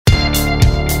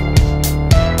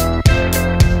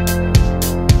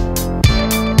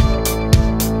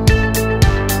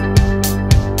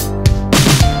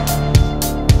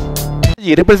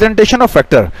Ji, representation of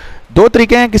vector, दो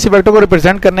तरीके हैं किसी वेक्टर को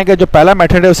रिप्रेजेंट करने का। जो पहला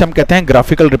मेथड है उसे हम कहते हैं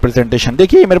ग्राफिकल रिप्रेजेंटेशन।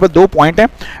 देखिए मेरे पास दो पॉइंट हैं,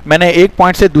 मैंने एक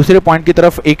पॉइंट से दूसरे पॉइंट की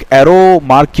तरफ एक एरो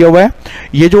मार्क किया हुआ है।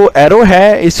 ये जो एरो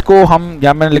है इसको हम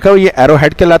यहाँ मैंने लिखा हुआ ये एरो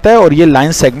हेड कहलाता है, और ये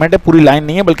लाइन सेगमेंट है, पूरी लाइन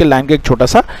नहीं है बल्कि लाइन का एक छोटा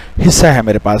सा हिस्सा है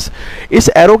मेरे पास। इस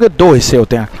एरो के दो हिस्से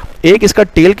होते हैं, एक इसका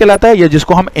टेल कहलाता है या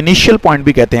जिसको हम इनिशियल पॉइंट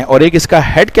भी कहते हैं, और एक इसका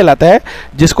हेड कहलाता है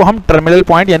जिसको हम टर्मिनल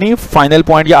पॉइंट यानी फाइनल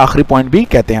पॉइंट या आखिरी पॉइंट भी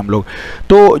कहते हैं हम लोग।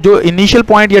 तो जो इनिशियल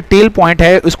पॉइंट या टेल पॉइंट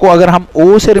है उसको अगर हम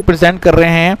ओ से रिप्रेजेंट कर रहे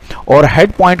हैं और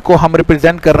हेड पॉइंट को हम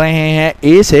रिप्रेजेंट कर रहे हैं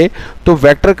ए से, तो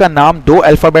वेक्टर का नाम दो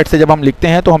अल्फाबेट से जब हम लिखते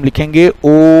हैं तो हम लिखेंगे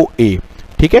ओ ए,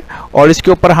 ठीक है, और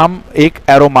इसके ऊपर हम एक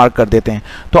एरो मार्क कर देते हैं।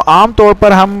 तो आमतौर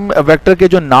पर हम वेक्टर के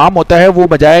जो नाम होता है वो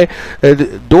बजाय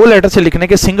दो लेटर से लिखने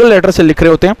के सिंगल लेटर से लिख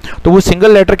रहे होते हैं। तो वो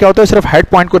सिंगल लेटर क्या होता है, सिर्फ हेड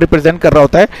पॉइंट को रिप्रेजेंट कर रहा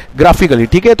होता है ग्राफिकली,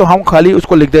 ठीक है। तो हम खाली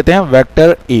उसको लिख देते हैं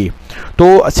वेक्टर ए।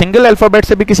 तो सिंगल अल्फाबेट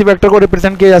से भी किसी वेक्टर को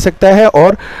रिप्रेजेंट किया जा सकता है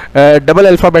और डबल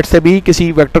अल्फाबेट से भी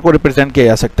किसी वेक्टर को रिप्रेजेंट किया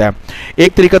जा सकता है।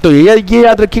 एक तरीका तो ये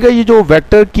याद रखिएगा, ये जो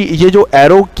वेक्टर की ये जो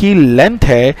एरो की लेंथ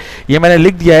है, ये मैंने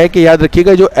लिख दिया है कि याद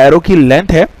रखिएगा जो एरो की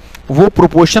लेंथ है वो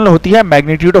प्रोपोर्शनल होती है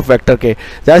मैग्नीट्यूड ऑफ वेक्टर के।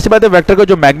 जाहिर सी बात है वेक्टर का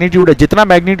जो मैग्नीट्यूड है, जितना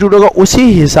मैग्नीट्यूड होगा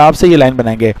उसी हिसाब से ये लाइन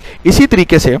बनाएंगे। इसी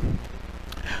तरीके से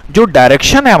जो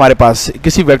डायरेक्शन है हमारे पास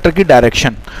किसी वेक्टर की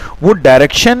डायरेक्शन, वो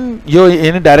डायरेक्शन जो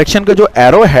यानी डायरेक्शन का जो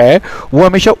एरो है वो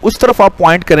हमेशा उस तरफ आप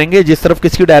पॉइंट करेंगे जिस तरफ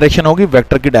किसकी डायरेक्शन होगी,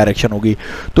 वेक्टर की डायरेक्शन होगी।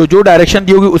 तो जो डायरेक्शन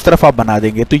दी होगी उस तरफ आप बना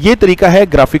देंगे। तो ये तरीका है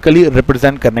ग्राफिकली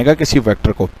रिप्रेजेंट करने का किसी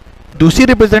वेक्टर को। दूसरी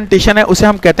रिप्रेजेंटेशन है उसे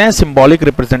हम कहते हैं सिंबॉलिक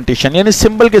रिप्रेजेंटेशन, यानी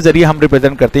सिंबल के जरिए हम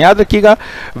रिप्रेजेंट करते हैं। याद रखिएगा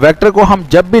वेक्टर को हम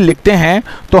जब भी लिखते हैं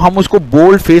तो हम उसको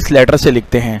बोल्ड फेस लेटर से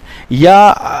लिखते हैं, या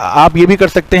आप ये भी कर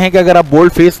सकते हैं कि अगर आप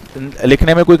बोल्ड फेस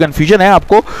लिखने में कोई कंफ्यूजन है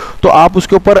आपको तो आप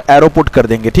उसके ऊपर एरो पुट कर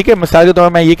देंगे, ठीक है। मिसाल के तौर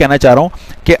पर मैं ये कहना चाह रहा हूँ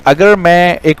कि अगर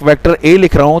मैं एक वेक्टर ए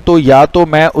लिख रहा हूँ तो या तो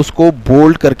मैं उसको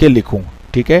बोल्ड करके लिखूँ,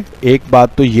 ठीक है, एक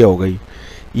बात तो ये हो गई,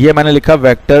 ये मैंने लिखा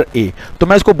वेक्टर ए तो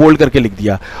मैं इसको बोल्ड करके लिख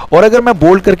दिया। और अगर मैं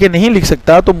बोल्ड करके नहीं लिख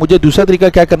सकता तो मुझे दूसरा तरीका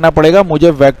क्या करना पड़ेगा, मुझे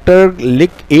वेक्टर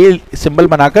लिख ए सिंबल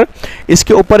बनाकर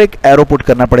इसके ऊपर एक एरो पुट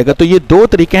करना पड़ेगा। तो ये दो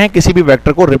तरीके हैं किसी भी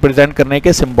वेक्टर को रिप्रेजेंट करने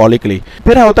के सिंबॉलिकली।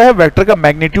 फिर होता है वेक्टर का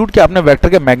मैग्नीट्यूड, कि आपने वेक्टर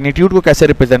के मैग्नीट्यूड को कैसे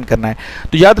रिप्रेजेंट करना है।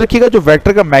 तो याद रखिएगा जो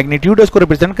वेक्टर का मैग्नीट्यूड है उसको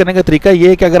रिप्रेजेंट करने का तरीका ये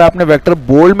है कि अगर आपने वेक्टर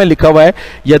बोल्ड में लिखा हुआ है,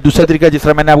 या दूसरा तरीका जिस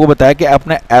तरह मैंने आपको बताया कि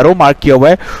आपने एरो मार्क किया हुआ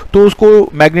है, तो उसको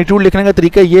मैग्नीट्यूड लिखने का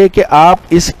तरीका ये है कि आप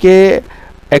इसके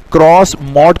अक्रॉस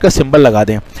मॉड का सिंबल लगा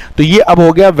दें। तो ये अब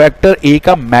हो गया वेक्टर ए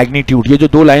का मैग्नीट्यूड। ये जो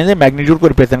दो लाइन है मैग्नीट्यूड को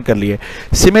रिप्रेजेंट कर लिए।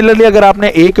 सिमिलरली अगर आपने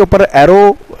ए के ऊपर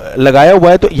एरो लगाया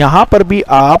हुआ है तो यहां पर भी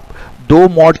आप दो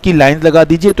मॉड की लाइन लगा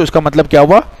दीजिए, तो इसका मतलब क्या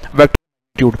हुआ, वेक्टर।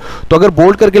 तो अगर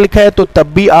बोल्ड करके लिखा है तो तब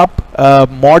भी आप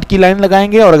मॉड की लाइन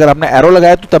लगाएंगे, और अगर आपने एरो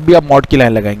लगाया तो तब भी आप मॉड की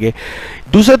लाइन लगाएंगे।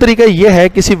 दूसरा तरीका यह है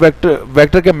किसी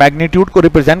वेक्टर के मैग्नीट्यूड को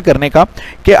रिप्रेजेंट करने का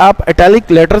कि आप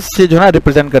इटैलिक लेटर्स से जो है ना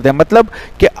रिप्रेजेंट करते हैं, मतलब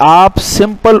कि आप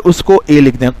सिंपल उसको ए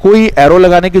लिख दें, कोई एरो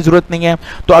लगाने की जरूरत नहीं है।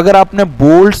 तो अगर आपने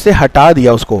बोल्ड से हटा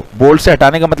दिया, उसको बोल्ड से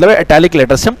हटाने का मतलब है इटैलिक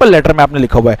लेटर, सिंपल लेटर में आपने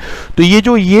लिखा हुआ है, तो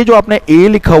ये जो आपने ए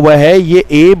लिखा हुआ है ये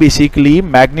ए बेसिकली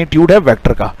मैग्नीट्यूड है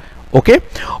वेक्टर का, ओके।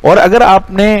 और अगर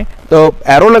आपने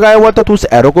एरो लगाया हुआ था तो उस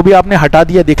एरो को भी आपने हटा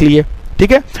दिया, देख लिए,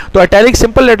 ठीक है। तो इटैलिक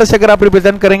सिंपल लेटर से अगर आप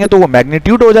रिप्रेजेंट करेंगे तो वो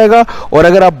मैग्नीट्यूड हो जाएगा, और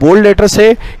अगर आप बोल्ड लेटर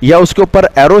से या उसके ऊपर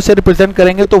एरो से रिप्रेजेंट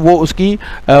करेंगे तो वो उसकी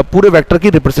पूरे वेक्टर की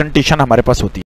रिप्रेजेंटेशन हमारे पास होती है।